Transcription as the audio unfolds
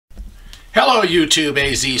Hello YouTube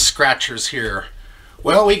AZ Scratchers here.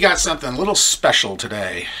 Well, we got something a little special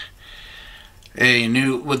today.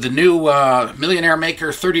 With the new Millionaire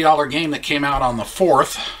Maker $30 game that came out on the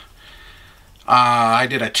 4th. I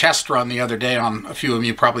did a test run the other day on, a few of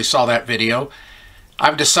you probably saw that video.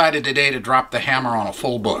 I've decided today to drop the hammer on a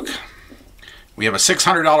full book. We have a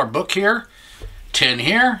 $600 book here, 10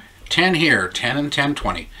 here, 10 here, 10 and 10,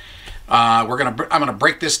 20. I'm gonna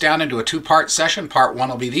break this down into a two-part session. Part 1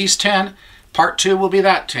 will be these 10. Part 2 will be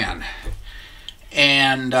that 10.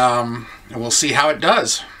 And we'll see how it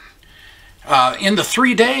does. In the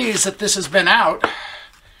 3 days that this has been out,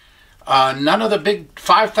 none of the big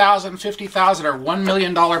 $5,000, $50,000, or $1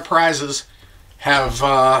 million prizes have,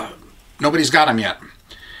 nobody's got them yet.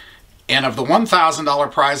 And of the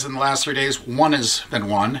 $1,000 prize in the last 3 days, one has been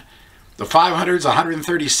won. The 500s,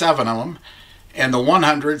 137 of them. And the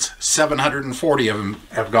 100s, 740 of them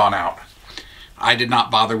have gone out. I did not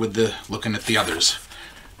bother with looking at the others.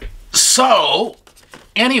 So,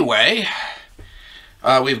 anyway,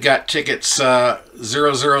 we've got tickets 000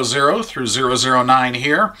 through 009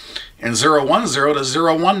 here, and 010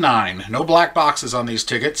 to 019. No black boxes on these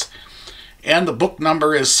tickets. And the book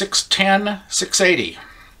number is 610, 680.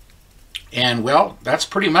 And, well, that's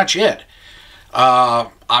pretty much it.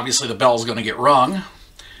 Obviously, the bell's going to get rung.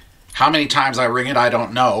 How many times I ring it, I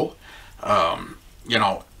don't know. You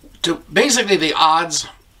know, basically the odds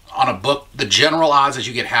on a book, the general odds is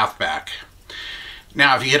you get half back.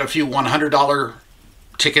 Now, if you hit a few $100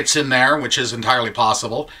 tickets in there, which is entirely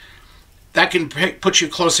possible, that can put you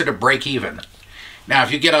closer to break even. Now,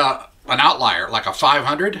 if you get an outlier, like a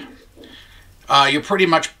 500, you're pretty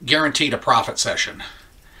much guaranteed a profit session.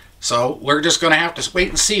 So we're just going to have to wait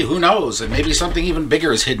and see. Who knows? And maybe something even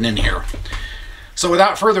bigger is hidden in here. So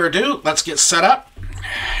without further ado, let's get set up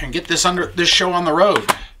and get this show on the road.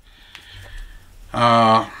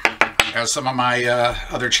 As some of my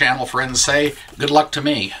other channel friends say, good luck to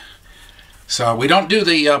me. So we don't do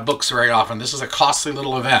the books very often. This is a costly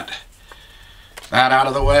little event. That out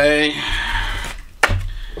of the way.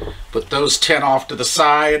 Put those 10 off to the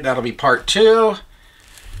side. That'll be part 2.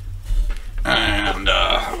 And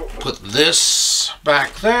put this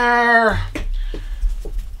back there.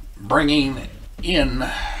 Bringing in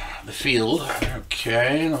the field.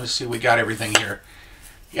 Okay, let's see, we got everything here.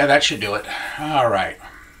 Yeah, that should do it. All right,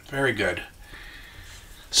 very good.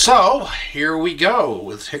 So here we go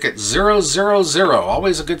with ticket 000.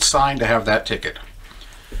 Always a good sign to have that ticket.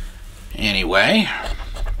 Anyway,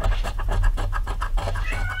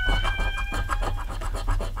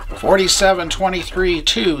 47, 23,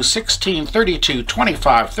 2, 16, 32,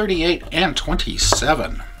 25, 38, and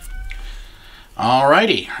 27.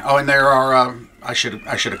 Alrighty. Oh, and there are, I should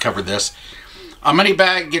have covered this. A money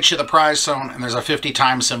bag gets you the prize zone, and there's a 50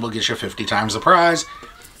 times symbol gets you 50 times the prize.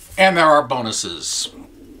 And there are bonuses.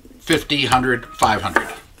 50, 100,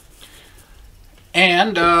 500.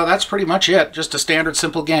 And that's pretty much it. Just a standard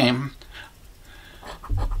simple game.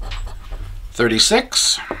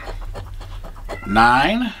 36.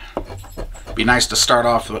 9. Be nice to start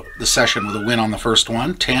off the session with a win on the first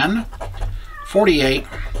one. 10. 48.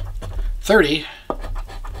 30,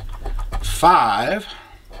 5,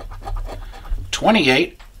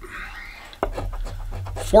 28,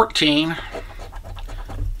 14,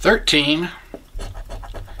 13,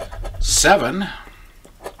 7,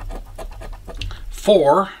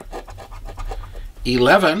 4,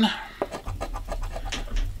 11,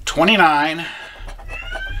 29,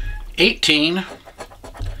 18,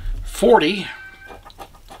 40,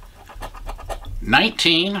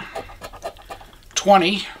 19,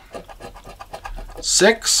 20,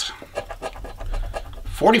 6,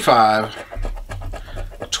 45,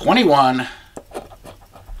 21,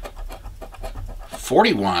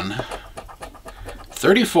 41,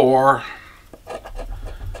 34,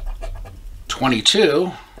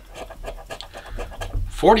 22,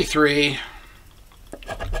 43,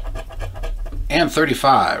 and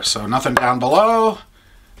 35. So nothing down below.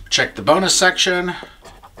 Check the bonus section.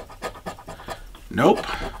 Nope.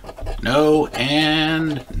 No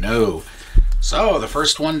and no. So the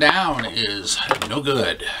first one down is no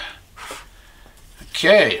good.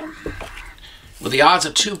 Okay, with the odds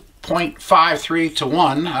of 2.53 to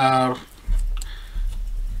 1,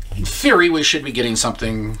 in theory we should be getting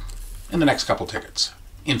something in the next couple tickets.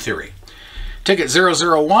 In theory. Ticket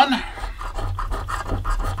 001.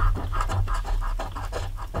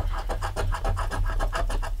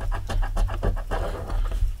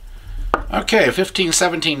 Okay, 15,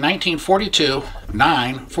 17, 19, 42,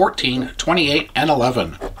 9, 14, 28, and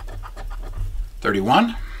 11.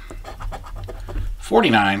 31,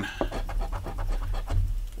 49,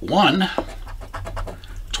 1,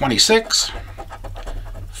 26,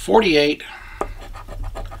 48,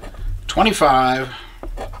 25,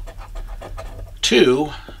 2,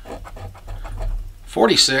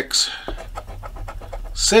 46,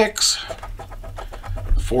 6,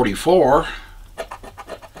 44,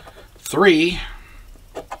 3,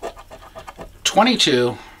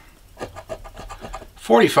 22,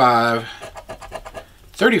 45,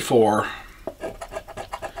 34,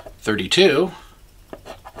 32,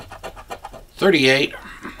 38,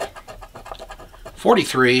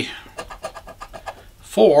 43,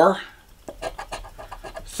 4,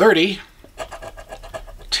 30,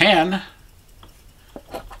 10,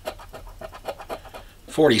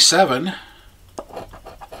 47,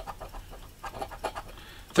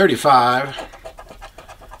 35,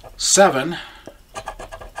 7,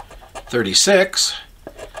 36,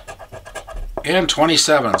 and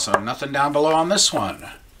 27. So nothing down below on this one.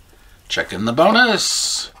 Check in the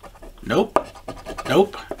bonus. Nope,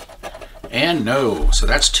 nope, and no. So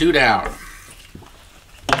that's 2 down.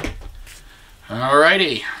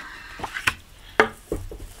 Alrighty.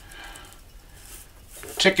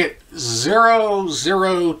 Ticket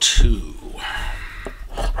 002.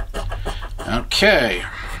 Okay.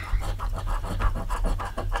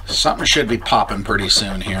 Something should be popping pretty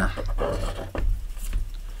soon here.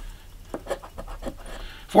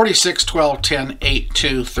 46, 12, 10, 8,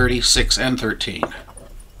 2, 36, and 13.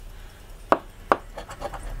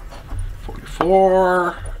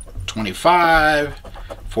 44, 25,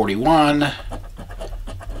 41,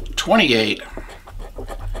 28,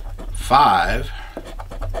 5,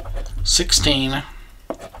 16,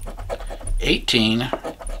 18,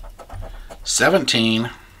 17,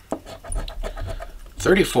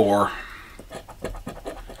 34,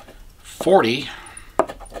 40,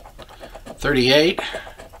 38,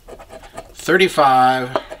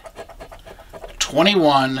 35,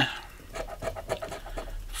 21,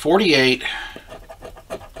 48,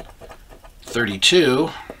 32,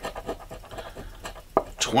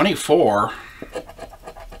 24,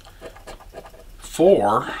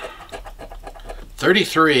 4,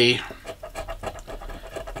 33,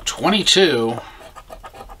 22,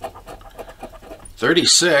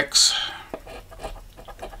 36,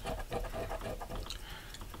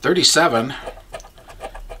 37,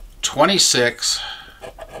 26,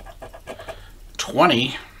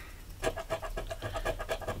 20,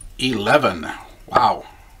 11. Wow,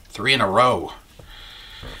 3 in a row.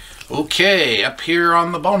 Okay, up here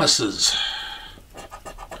on the bonuses.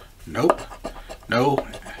 Nope, no,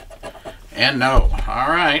 and no. All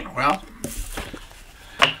right, well,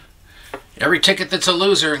 every ticket that's a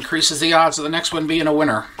loser increases the odds of the next one being a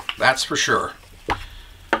winner. That's for sure.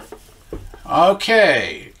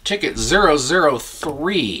 Okay, ticket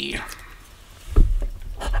 003.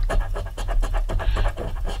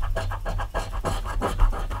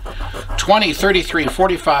 $20, $33,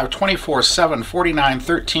 $45, $24, $7, $49,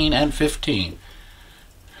 $13, and $15.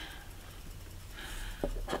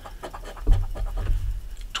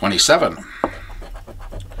 $27,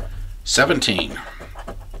 $17,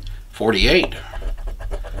 $48,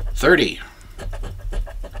 $30,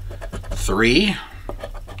 $3,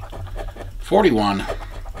 $41,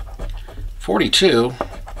 $42,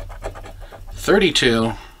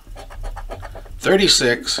 $32,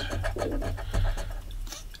 $36,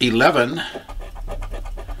 $11,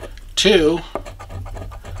 $2,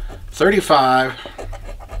 $35,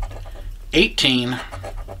 $18,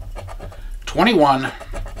 $21,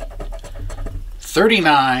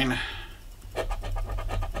 $39,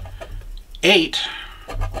 $8,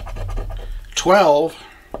 $12,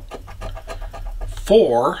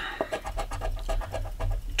 $4,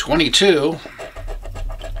 $22,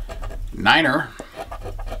 $9,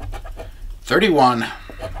 $31,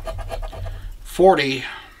 $40,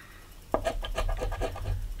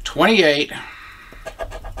 $28,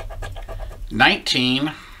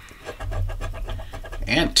 $19,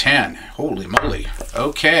 and $10. Holy moly.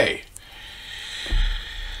 Okay.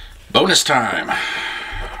 Bonus time.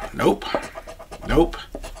 Nope. Nope.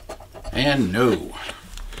 And no.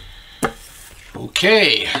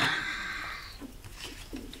 Okay.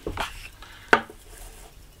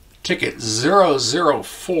 Ticket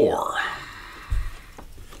 004.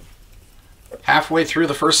 Halfway through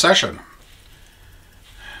the first session.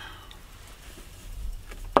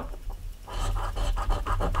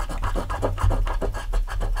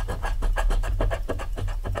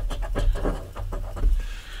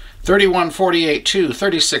 $31, $48, $2,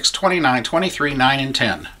 $36, $29, $23, $9, and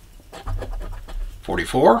 $10.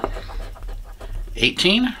 $44,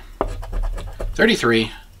 $18,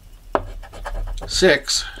 $33,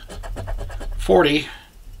 $6, $40,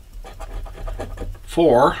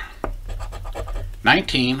 $4,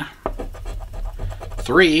 19,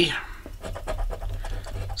 3,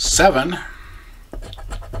 7,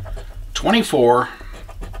 24,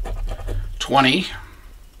 20,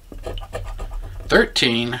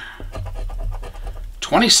 13,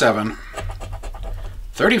 27,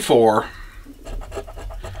 34,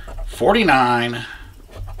 49,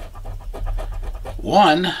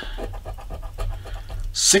 1,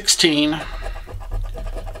 16,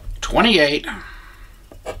 28,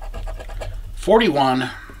 41,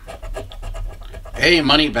 a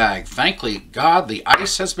money bag. Thankfully God, the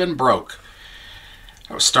ice has been broke.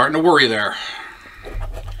 I was starting to worry there.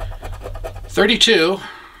 32,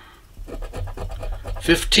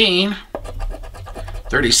 15,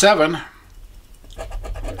 37,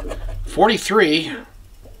 43,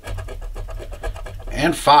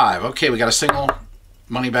 and 5. Okay, we got a single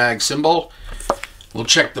money bag symbol. We'll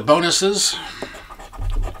check the bonuses.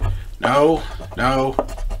 No, no,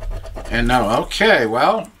 and no. Okay,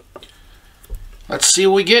 well, let's see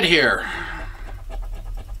what we get here.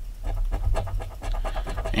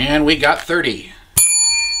 And we got 30.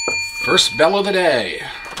 First bell of the day.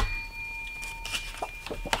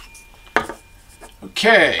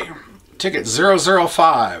 Okay, ticket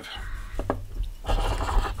 005.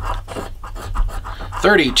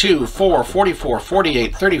 32, 4, 44,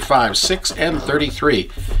 48, 35, 6, and 33.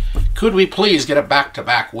 Could we please get a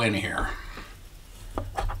back-to-back win here?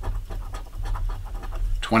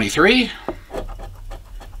 23,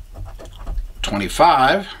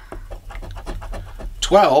 25,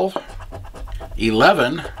 12,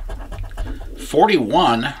 11,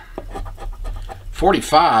 41,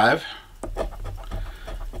 45,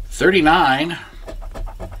 39,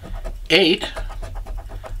 8,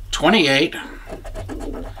 28,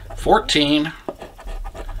 14,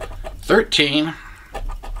 13,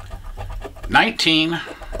 19,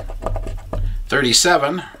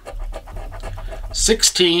 37,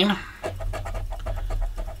 16,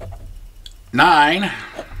 9,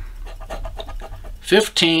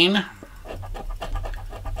 15,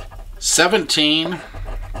 17,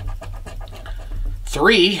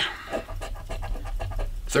 3,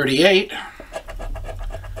 38,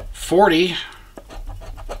 40,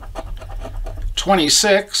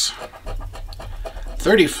 26,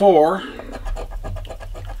 34,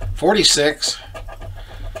 46,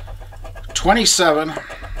 27,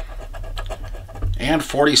 and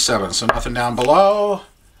 47. So nothing down below.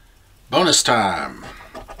 Bonus time.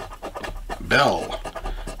 Bell,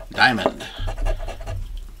 diamond,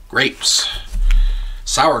 grapes,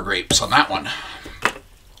 sour grapes on that one.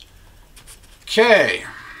 Okay.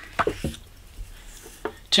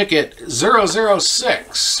 Ticket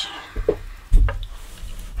 006.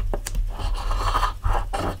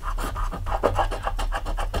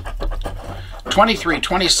 23,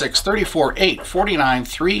 26, 34, 8, 49,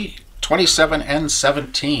 3, 27, and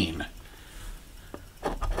 17.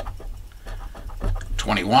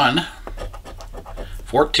 21,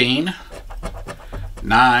 14,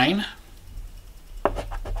 9,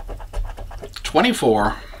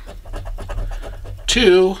 24,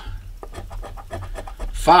 2,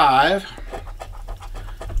 5,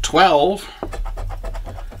 12,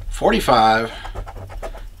 45,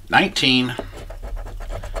 19,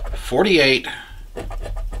 48,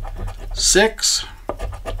 6,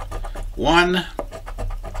 1,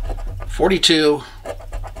 42,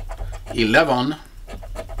 11,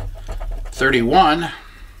 31,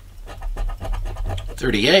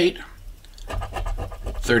 38,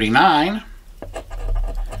 39,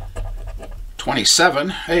 27.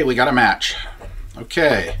 Hey, we got a match.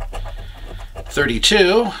 Okay.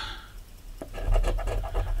 32,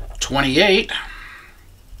 28,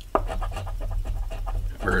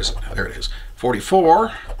 where is it? There it is.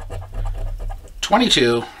 44,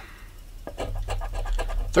 22,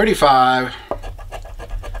 35,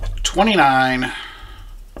 29,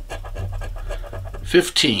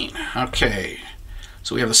 15. Okay,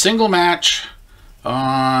 so we have a single match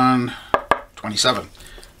on 27.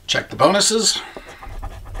 Check the bonuses.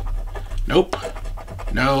 Nope,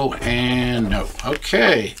 no, and no.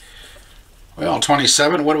 Okay, well,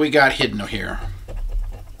 27, what do we got hidden here?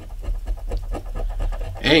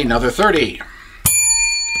 Hey, another 30.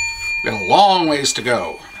 We got a long ways to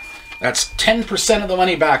go. That's 10% of the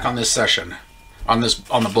money back on this session, on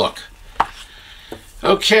the book.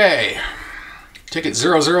 Okay, ticket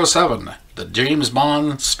 007, the James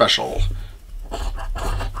Bond special.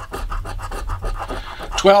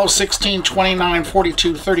 12, 16, 29,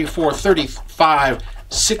 42, 34, 35,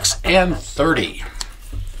 6, and 30.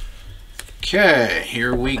 Okay,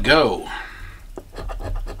 here we go.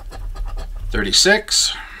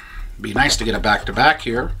 36. Be nice to get a back-to-back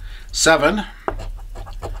here. 7,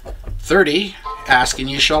 30, Ask and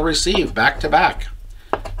ye shall receive, back to back.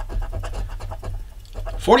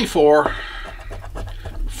 44,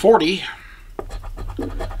 40,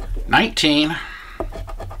 19,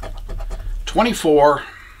 24,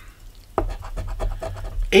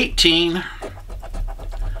 18,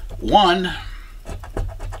 1,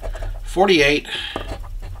 48,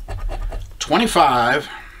 25,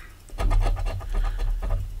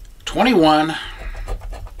 21,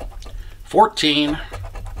 14,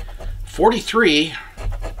 43,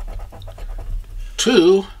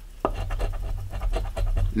 2,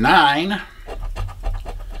 9,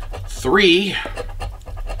 3,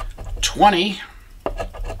 20,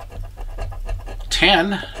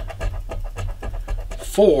 10,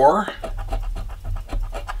 4,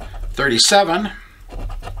 37,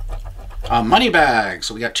 a money bag.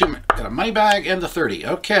 So we got got a money bag and the 30.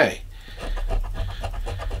 Okay.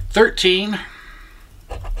 13,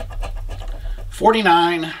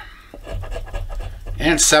 49,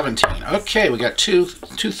 and 17. Okay, we got two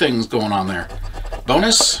things going on there.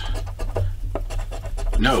 Bonus?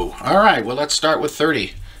 No. All right, well, let's start with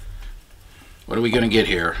 30. What are we going to get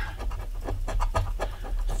here?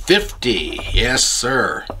 50. Yes,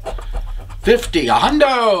 sir. 50. A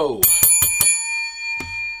hundo.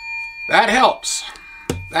 That helps.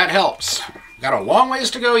 That helps. Got a long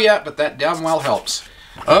ways to go yet, but that damn well helps.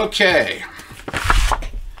 Okay.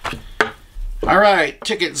 All right,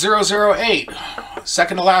 ticket 008.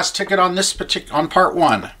 Second to last ticket on this on part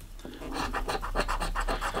 1.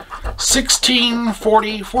 16,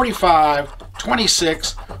 40, 45,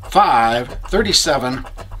 26, 5, 37,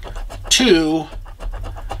 2,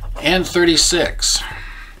 and 36.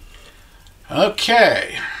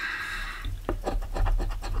 Okay.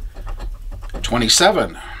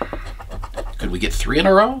 27. Could we get 3 in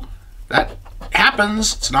a row? That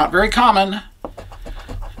happens. It's not very common.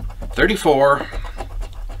 34,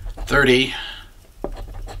 30,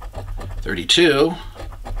 32,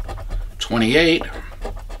 28,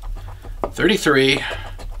 33,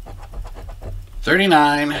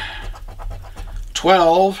 39,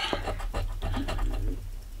 12,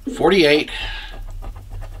 48,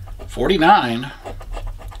 49,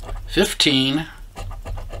 15,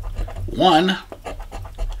 1,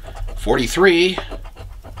 43,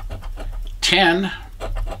 10,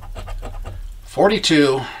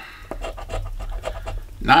 42,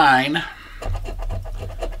 9,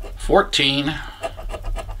 14,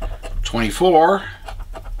 24,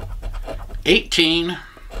 18,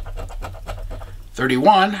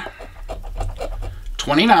 31,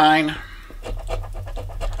 29,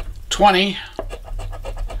 20,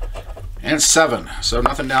 and 7. So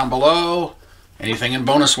nothing down below. Anything in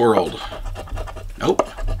bonus world? Nope.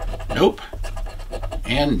 Nope.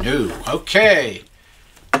 And no. Okay.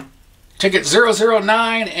 Ticket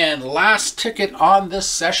 009 and last ticket on this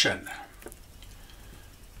session.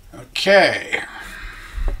 Okay.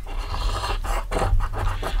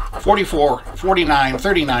 44, 49,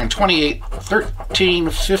 39, 28, 13,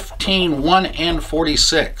 15, 1, and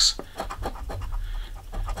 46.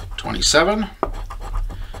 27,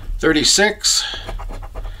 36,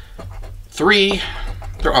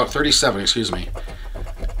 37, excuse me.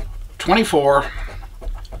 24,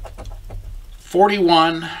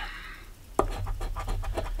 41,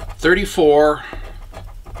 34,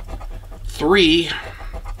 3,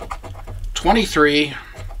 23,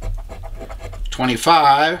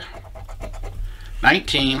 25,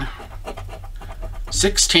 19,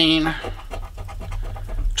 16,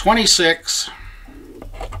 26,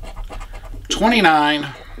 29,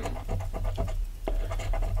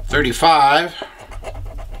 35,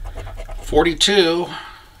 42,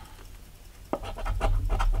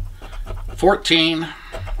 14,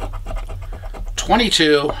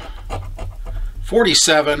 22,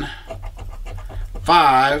 47,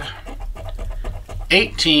 5,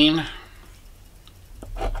 18,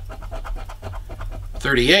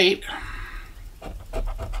 38,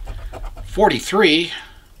 43,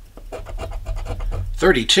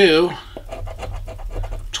 32,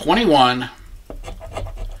 21,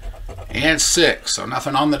 and 6. So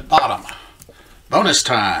nothing on the bottom. Bonus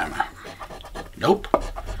time. Nope.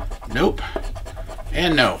 Nope.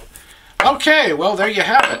 And no. Okay, well, there you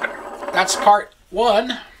have it. That's part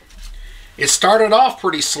 1. It started off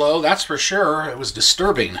pretty slow, that's for sure. It was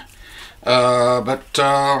disturbing. But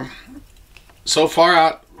so far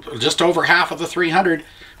out, just over half of the 300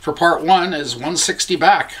 for part 1 is 160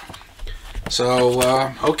 back. So,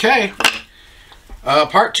 okay.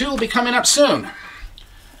 Part 2 will be coming up soon.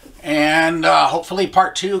 And hopefully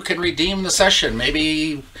part 2 can redeem the session.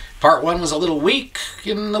 Maybe part 1 was a little weak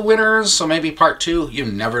in the winners, so maybe part 2, you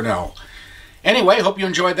never know. Anyway, hope you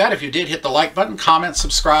enjoyed that. If you did, hit the like button, comment,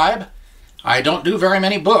 subscribe. I don't do very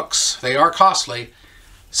many books. They are costly.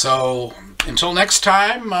 So until next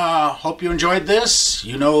time, hope you enjoyed this.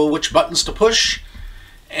 You know which buttons to push.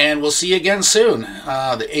 And we'll see you again soon.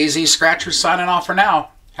 The AZ Scratcher signing off for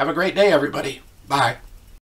now. Have a great day, everybody. Bye.